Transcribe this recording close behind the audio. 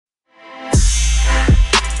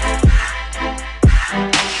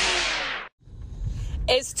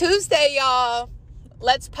It's Tuesday, y'all.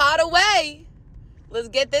 Let's pod away. Let's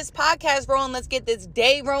get this podcast rolling. Let's get this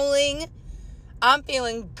day rolling. I'm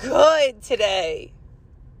feeling good today.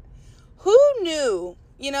 Who knew,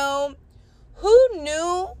 who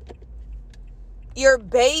knew your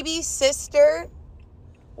baby sister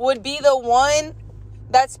would be the one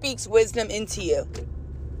that speaks wisdom into you?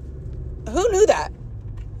 Who knew that?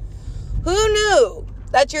 Who knew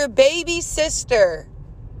that your baby sister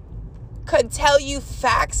could tell you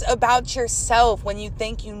facts about yourself when you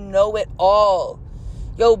think you know it all?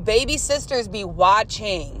 Yo, baby sisters be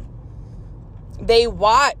watching. They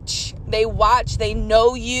watch. They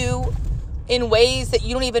know you in ways that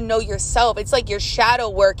you don't even know yourself. It's like your shadow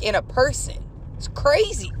work in a person. It's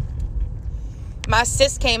crazy. My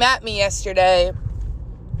sis came at me yesterday,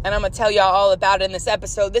 and I'm going to tell y'all all about it in this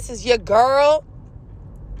episode. This is your girl.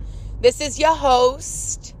 This is your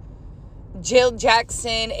host, Jill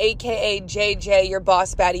Jackson, a.k.a. JJ, your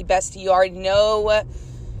boss baddie bestie. You already know.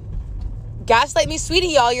 Gaslight Me Sweetie,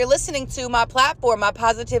 y'all. You're listening to my platform, my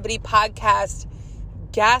positivity podcast,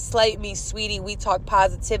 Gaslight Me Sweetie. We talk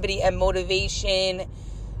positivity and motivation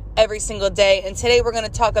every single day. And today we're going to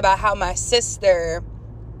talk about how my sister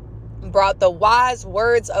brought the wise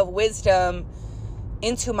words of wisdom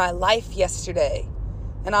into my life yesterday.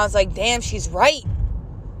 And I was like, damn, she's right.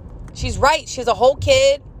 She's right. She's a whole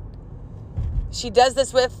kid. She does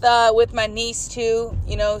this with my niece too,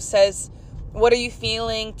 says, what are you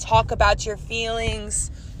feeling? Talk about your feelings.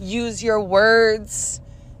 Use your words.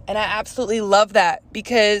 And I absolutely love that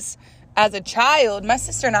because as a child, my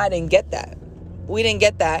sister and I didn't get that. We didn't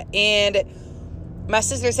get that. And my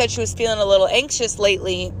sister said she was feeling a little anxious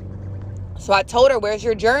lately. So I told her, where's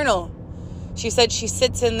your journal? She said she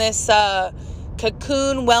sits in this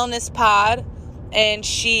cocoon wellness pod and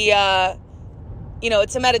she...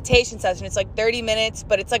 it's a meditation session. It's like 30 minutes,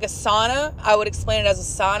 but it's like a sauna. I would explain it as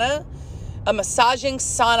a sauna, a massaging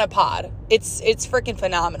sauna pod. It's freaking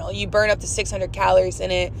phenomenal. You burn up to 600 calories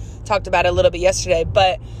in it. Talked about it a little bit yesterday,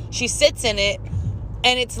 but she sits in it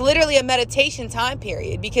and it's literally a meditation time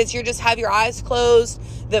period because you just have your eyes closed.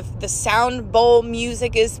 The sound bowl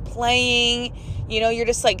music is playing. You're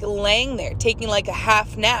just like laying there taking like a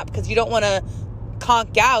half nap because you don't want to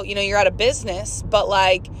conk out. You're out of business, but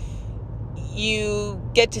like, you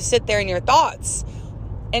get to sit there in your thoughts.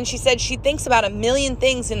 And she said she thinks about a million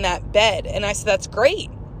things in that bed. And I said, that's great.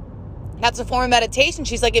 That's a form of meditation.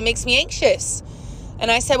 She's like, it makes me anxious.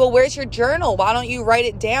 And I said, well, where's your journal? Why don't you write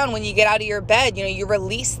it down when you get out of your bed? You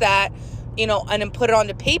release that, and then put it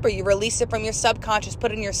onto paper. You release it from your subconscious,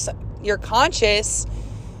 put it in your conscious,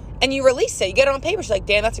 and you release it. You get it on paper. She's like,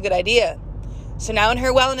 damn, that's a good idea. So now in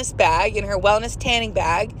her wellness bag, in her wellness tanning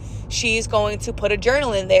bag, she's going to put a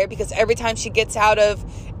journal in there because every time she gets out of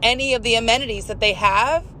any of the amenities that they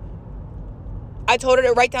have, I told her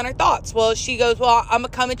to write down her thoughts. Well, she goes, well, I'm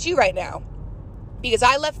going to come at you right now because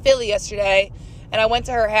I left Philly yesterday and I went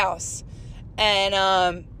to her house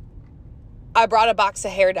and I brought a box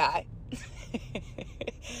of hair dye.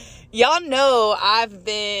 Y'all know I've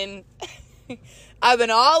been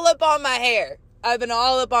all up on my hair. I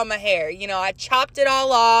chopped it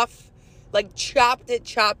all off, like chopped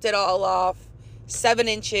it all off 7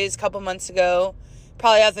 inches a couple months ago.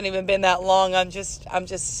 Probably hasn't even been that long. I'm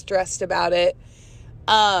just stressed about it.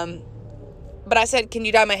 But I said, can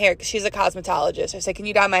you dye my hair? Cause she's a cosmetologist. I said, can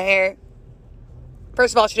you dye my hair?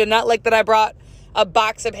 First of all, she did not like that I brought a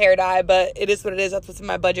box of hair dye, but it is what it is. That's what's in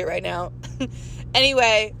my budget right now.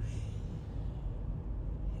 Anyway,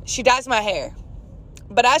 she dyes my hair.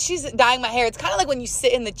 But as she's dyeing my hair, it's kind of like when you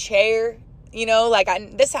sit in the chair,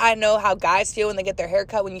 I know how guys feel when they get their hair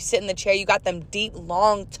cut. When you sit in the chair, you got them deep,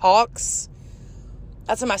 long talks.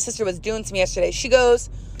 That's what my sister was doing to me yesterday. She goes,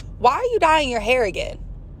 why are you dyeing your hair again?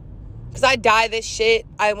 Because I dye this shit.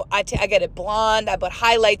 I get it blonde. I put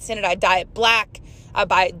highlights in it. I dye it black. I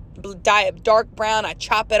dye it dark brown. I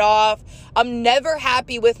chop it off. I'm never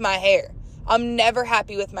happy with my hair.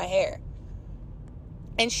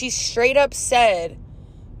 And she straight up said,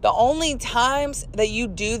 the only times that you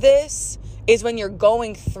do this is when you're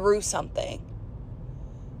going through something.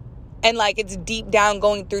 And like it's deep down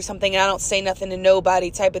going through something and I don't say nothing to nobody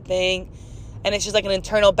type of thing. And it's just like an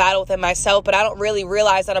internal battle within myself, but I don't really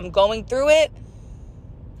realize that I'm going through it.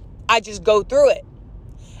 I just go through it.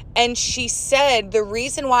 And she said the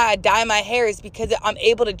reason why I dye my hair is because I'm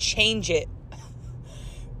able to change it.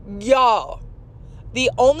 Y'all, the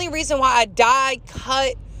only reason why I dye,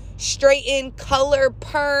 cut, straighten, color,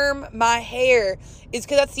 perm my hair is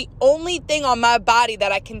because that's the only thing on my body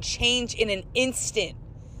that I can change in an instant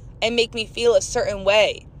and make me feel a certain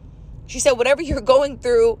way. She said, whatever you're going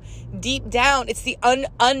through deep down, it's the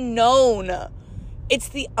unknown. It's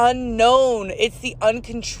the unknown. It's the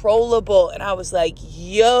uncontrollable. And I was like,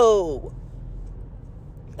 yo,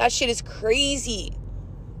 that shit is crazy.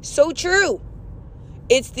 So true.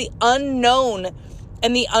 It's the unknown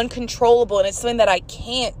and the uncontrollable. And it's something that I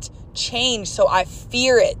can't change. So I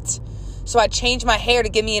fear it. So I change my hair to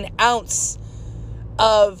give me an ounce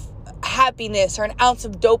of happiness or an ounce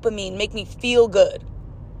of dopamine, make me feel good.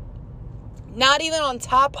 Not even on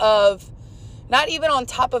top of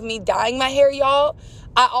me dyeing my hair, y'all.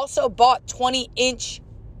 I also bought 20-inch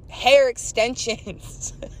hair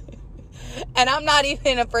extensions. And I'm not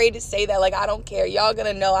even afraid to say that. Like, I don't care. Y'all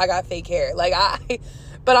gonna know I got fake hair.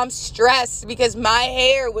 But I'm stressed because my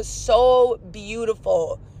hair was so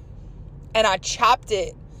beautiful. And I chopped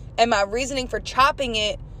it. And my reasoning for chopping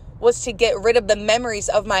it was to get rid of the memories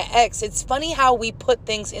of my ex. It's funny how we put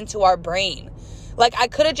things into our brain. Like, I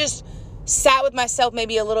could have just sat with myself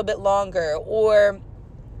maybe a little bit longer, or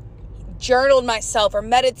journaled myself, or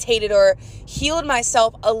meditated, or healed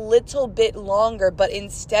myself a little bit longer. But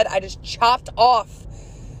instead, I just chopped off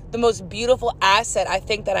the most beautiful asset I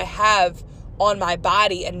think that I have on my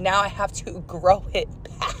body. And now I have to grow it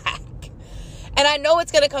back. And I know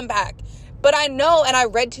it's going to come back. But I know, and I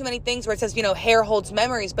read too many things where it says, hair holds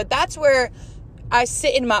memories. But that's where I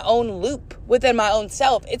sit in my own loop within my own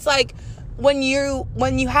self. It's like when you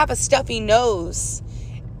have a stuffy nose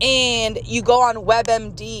and you go on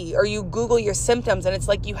WebMD or you Google your symptoms and it's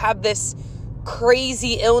like you have this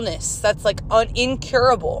crazy illness that's like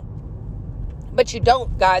incurable. But you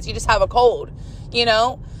don't, guys. You just have a cold,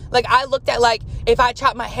 Like, I looked at, like, if I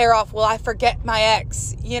chop my hair off, will I forget my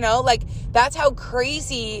ex? Like, that's how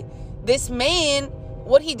crazy this man,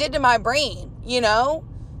 what he did to my brain,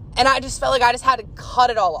 And I just felt like I just had to cut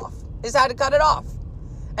it all off. Just had to cut it off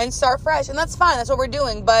and start fresh. And that's fine. That's what we're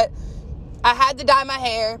doing. But I had to dye my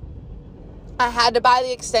hair. I had to buy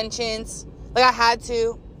the extensions. Like, I had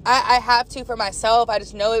to. I have to for myself. I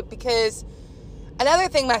just know it because another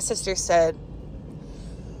thing my sister said,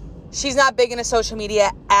 she's not big into social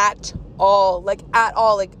media at all. Like, at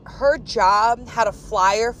all. Like, her job had a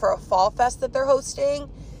flyer for a fall fest that they're hosting.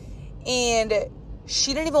 And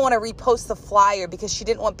she didn't even want to repost the flyer because she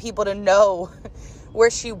didn't want people to know where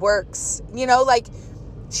she works. Like,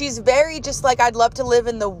 she's very just like, I'd love to live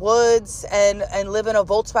in the woods and live in a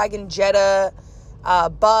Volkswagen Jetta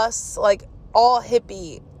bus, like all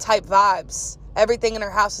hippie type vibes. Everything in her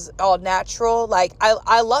house is all natural. Like,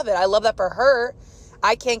 I love it. I love that for her.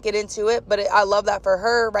 I can't get into it, but I love that for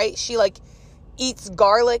her, right? She like eats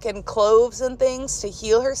garlic and cloves and things to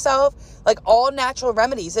heal herself, like all natural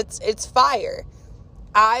remedies. It's fire.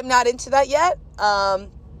 I'm not into that yet.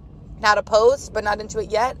 Not opposed, but not into it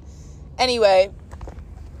yet. Anyway,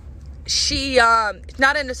 she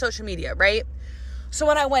not into social media, right? So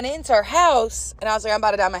when I went into her house and I was like, I'm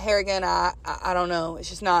about to dye my hair again, I don't know, it's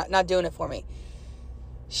just not doing it for me.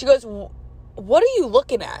 She goes, what are you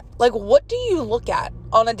looking at? Like, what do you look at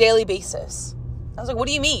on a daily basis? I was like, what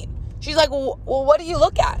do you mean? She's like, well, what do you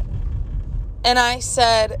look at? And I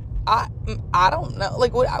said, I don't know.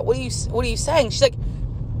 Like, what are you saying? She's like,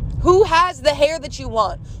 who has the hair that you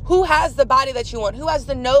want? Who has the body that you want? Who has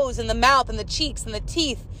the nose and the mouth and the cheeks and the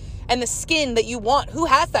teeth and the skin that you want? Who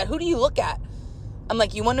has that? Who do you look at? I'm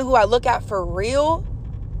like, you want to know who I look at for real?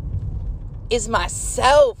 Is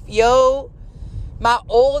myself, yo. My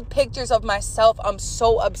old pictures of myself. I'm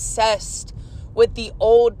so obsessed with the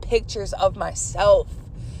old pictures of myself.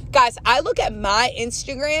 Guys, I look at my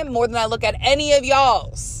Instagram more than I look at any of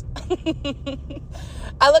y'all's.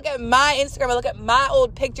 I look at my Instagram. I look at my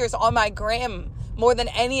old pictures on my gram more than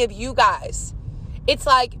any of you guys. It's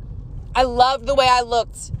like, I love the way I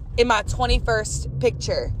looked in my 21st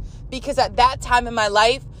picture. Because at that time in my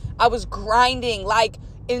life, I was grinding. Like,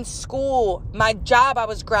 in school, my job, I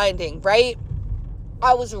was grinding, right?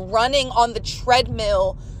 I was running on the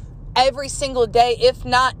treadmill every single day, if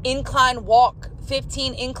not incline walk,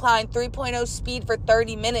 15 incline, 3.0 speed for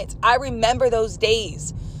 30 minutes. I remember those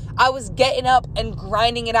days. I was getting up and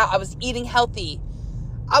grinding it out. I was eating healthy.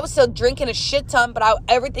 I was still drinking a shit ton, but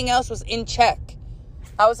everything else was in check.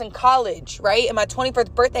 I was in college, right? And my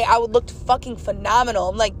 21st birthday, I looked fucking phenomenal.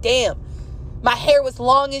 I'm like, damn. My hair was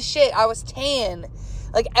long as shit. I was tan.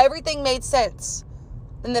 Like, everything made sense.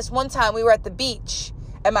 And this one time we were at the beach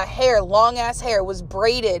and my hair, long ass hair, was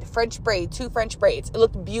braided, French braid, 2 French braids. It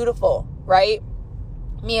looked beautiful, right?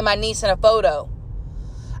 Me and my niece in a photo.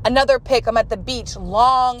 Another pic, I'm at the beach,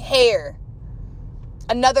 long hair.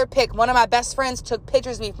 Another pic, one of my best friends took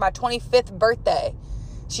pictures of me for my 25th birthday.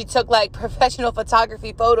 She took like professional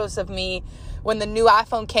photography photos of me when the new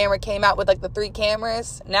iPhone camera came out with like the 3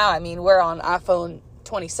 cameras. Now, I mean, we're on iPhone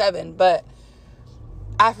 27, but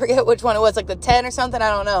I forget which one it was, like the 10 or something, I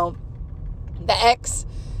don't know, the X,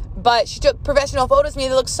 but she took professional photos of me.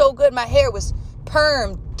 They looked so good. My hair was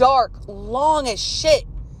perm, dark, long as shit.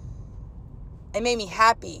 It made me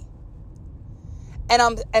happy.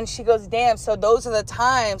 And she goes, damn, so those are the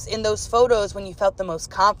times in those photos when you felt the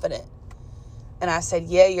most confident. And I said,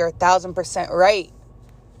 yeah, you're 1,000% right.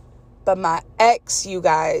 But my ex, you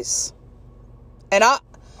guys, and I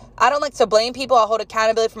don't like to blame people. I hold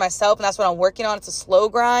accountability for myself, and that's what I'm working on. It's a slow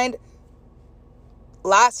grind.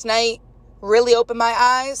 Last night really opened my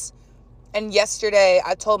eyes, and yesterday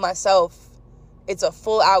I told myself it's a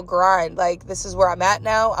full out grind. Like, this is where I'm at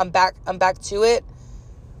now. I'm back to it.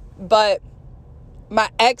 But my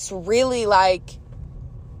ex really, like,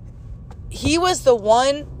 he was the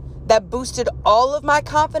one that boosted all of my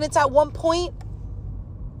confidence at one point,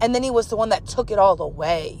 and then he was the one that took it all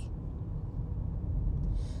away.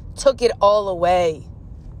 Took it all away.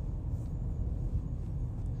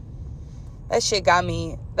 That shit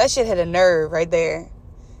hit a nerve right there.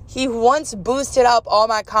 He once boosted up all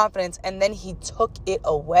my confidence, and then he took it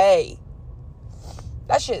away.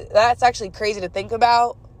 That's actually crazy to think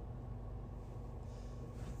about.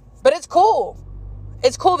 But it's cool.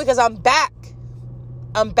 It's cool because I'm back.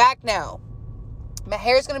 I'm back now. My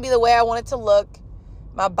hair is going to be the way I want it to look.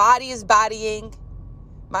 My body is bodying.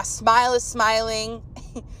 My smile is smiling.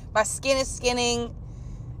 My skin is skinning.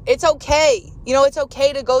 It's okay. It's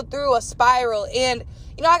okay to go through a spiral. And,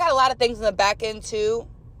 I got a lot of things in the back end too.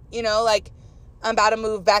 Like, I'm about to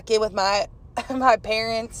move back in with my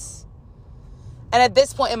parents. And at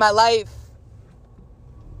this point in my life,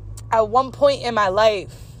 at one point in my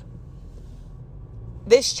life,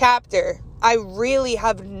 this chapter, I really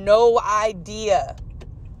have no idea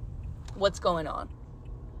what's going on.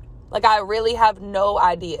 Like, I really have no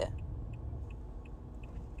idea.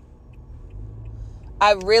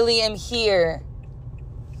 I really am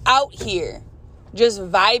out here, just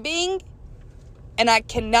vibing, and I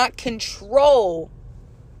cannot control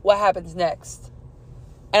what happens next.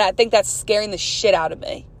 And I think that's scaring the shit out of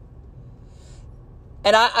me.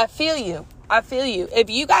 And I feel you. If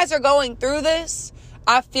you guys are going through this,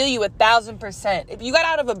 I feel you 1,000%. If you got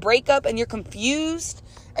out of a breakup and you're confused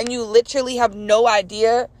and you literally have no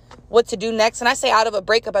idea what to do next, and I say out of a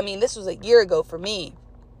breakup, I mean, this was a year ago for me.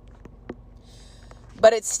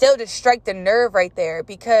 But it still just struck the nerve right there,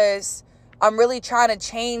 because I'm really trying to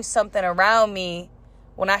change something around me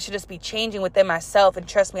when I should just be changing within myself. And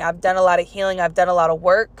trust me, I've done a lot of healing. I've done a lot of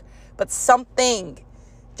work, but something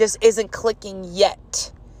just isn't clicking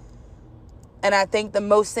yet. And I think the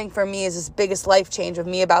most thing for me is this biggest life change of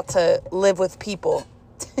me about to live with people.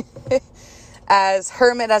 As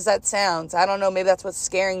hermit as that sounds, I don't know, maybe that's what's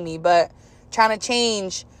scaring me, but trying to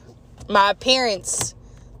change my appearance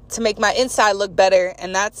to make my inside look better,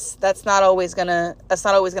 and that's not always gonna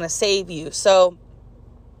save you. So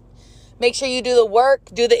make sure you do the work,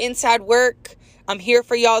 do the inside work. I'm here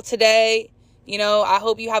for y'all today. I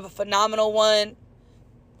hope you have a phenomenal one.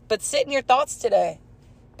 But sit in your thoughts today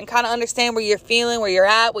and kind of understand where you're feeling, where you're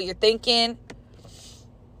at, what you're thinking.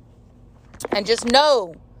 And just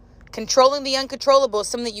know, controlling the uncontrollable is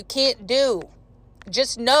something that you can't do.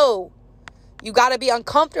 Just know you got to be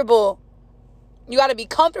uncomfortable. You got to be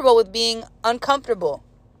comfortable with being uncomfortable.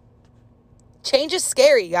 Change is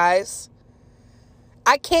scary, guys.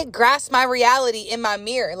 I can't grasp my reality in my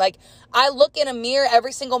mirror. Like, I look in a mirror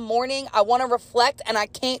every single morning. I want to reflect, and I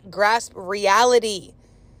can't grasp reality.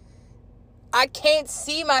 I can't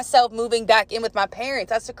see myself moving back in with my parents.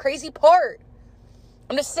 That's the crazy part.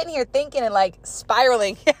 I'm just sitting here thinking and like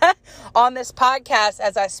spiraling on this podcast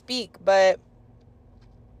as I speak, but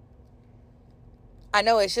I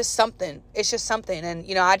know it's just something.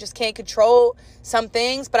 And, I just can't control some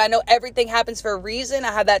things, but I know everything happens for a reason.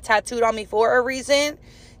 I have that tattooed on me for a reason.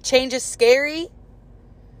 Change is scary.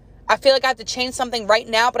 I feel like I have to change something right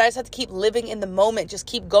now, but I just have to keep living in the moment. Just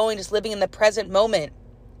keep going, just living in the present moment.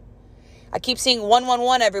 I keep seeing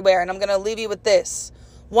 111 everywhere, and I'm going to leave you with this.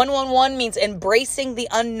 111 means embracing the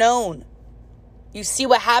unknown. You see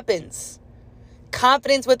what happens.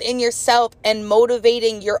 Confidence within yourself and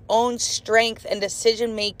motivating your own strength and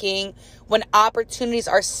decision making when opportunities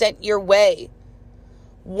are sent your way.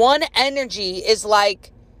 One energy is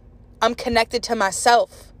like, I'm connected to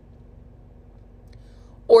myself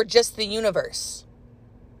or just the universe.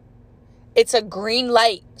 It's a green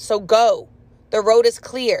light, so go. The road is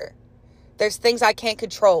clear. There's things I can't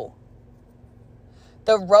control.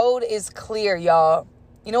 The road is clear, y'all.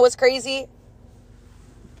 You know what's crazy?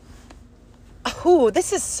 Ooh,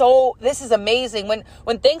 this is amazing.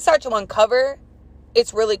 When things start to uncover,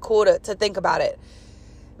 it's really cool to think about it.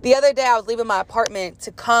 The other day I was leaving my apartment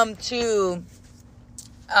to come to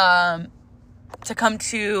to come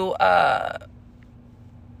to,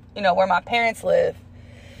 where my parents live.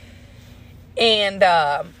 And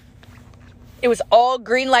it was all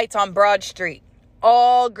green lights on Broad Street.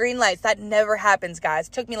 All green lights. That never happens, guys.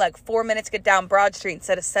 It took me like 4 minutes to get down Broad Street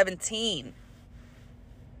instead of 17.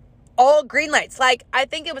 All green lights. Like, I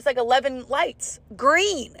think it was like 11 lights.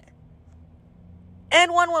 Green.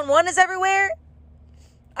 And 111 is everywhere.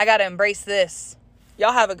 I got to embrace this.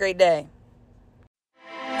 Y'all have a great day.